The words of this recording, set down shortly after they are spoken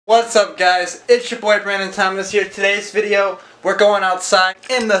What's up guys, it's your boy Brandon Thomas here. Today's video, we're going outside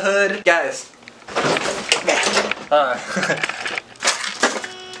in the hood. Guys,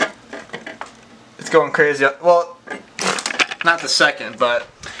 it's going crazy. Well, not the second, but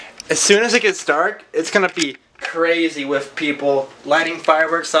as soon as it gets dark, it's gonna be crazy with people lighting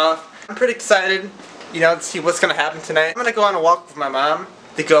fireworks off. I'm pretty excited, to see what's gonna happen tonight. I'm gonna go on a walk with my mom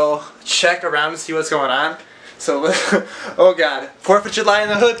to go check around and see what's going on. So, oh god, 4th of July in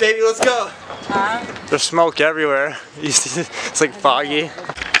the hood, baby, let's go! There's smoke everywhere. It's like foggy.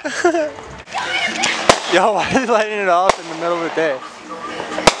 Yo, why are they lighting it off in the middle of the day?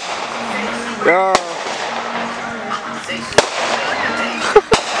 Yo.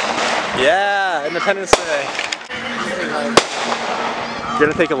 Yeah, Independence Day. You're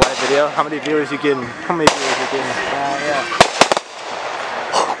gonna take a live video? How many viewers you getting? How many viewers you getting? Yeah.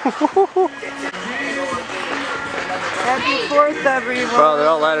 Happy 4th, everyone. Wow, they're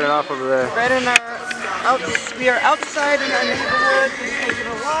all lighting it off over there. Right in we are outside in our neighborhood. Taking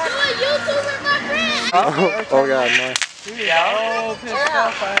a walk. Oh god, nice. Oh, pissed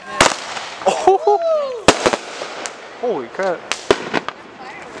off on Oh. Holy crap.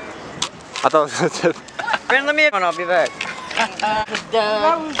 I thought it was gonna tip. Brandon, let me in. I'll be back.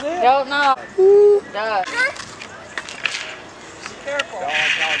 That was it? Don't know.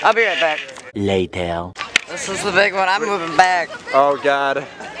 I'll be right back. Later. This is the big one. I'm moving back. Oh god.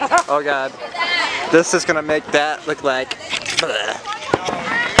 Oh god. This is gonna make that look like. Bleh.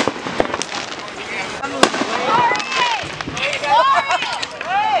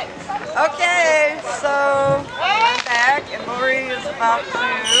 Okay, so I'm back, and Lori is about to.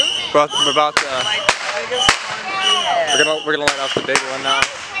 We're about to. Like the biggest one we have. We're gonna light off the big one now.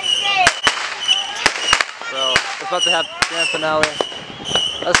 So it's about to have grand finale.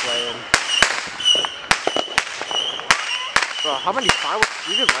 That's lame. Bro, how many fireworks?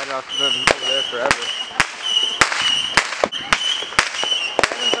 You can light it off them over there forever.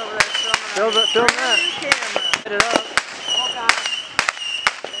 Film that. Light it up.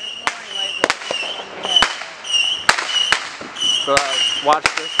 So watch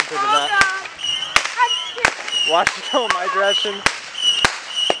this and take it back. Watch it go in my direction.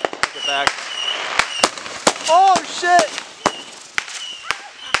 Take it back. Oh shit!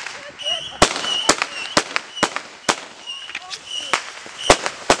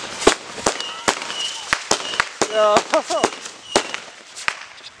 Yo.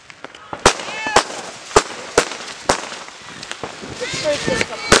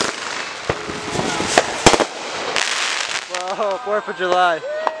 Whoa, 4th of July.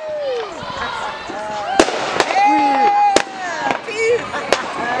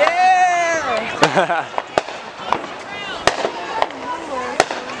 Yeah!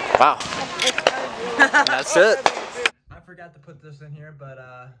 Wow. And that's it. I forgot to put this in here, but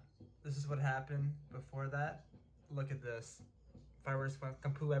this is what happened before that. Look at this. Fireworks went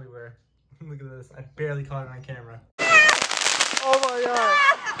kapoo everywhere. Look at this. I barely caught it on camera. Oh my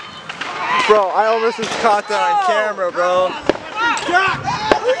god. Bro, I almost just caught that on camera, bro.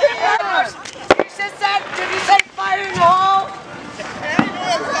 Did you say fire in the hole?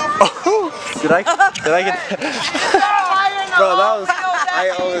 Did I get Fire in the bro, hole? that was, I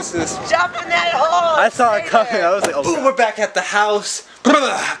almost just, Jump in that hole. I saw it coming. I was like, oh, we're back at the house.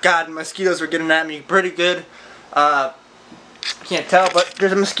 God, mosquitoes were getting at me pretty good. Can't tell, but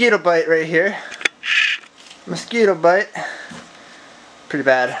there's a mosquito bite right here. Mosquito bite. Pretty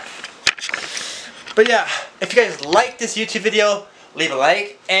bad. But yeah, if you guys like this YouTube video, leave a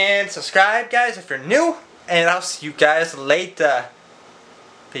like and subscribe, guys, if you're new. And I'll see you guys later.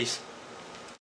 Peace.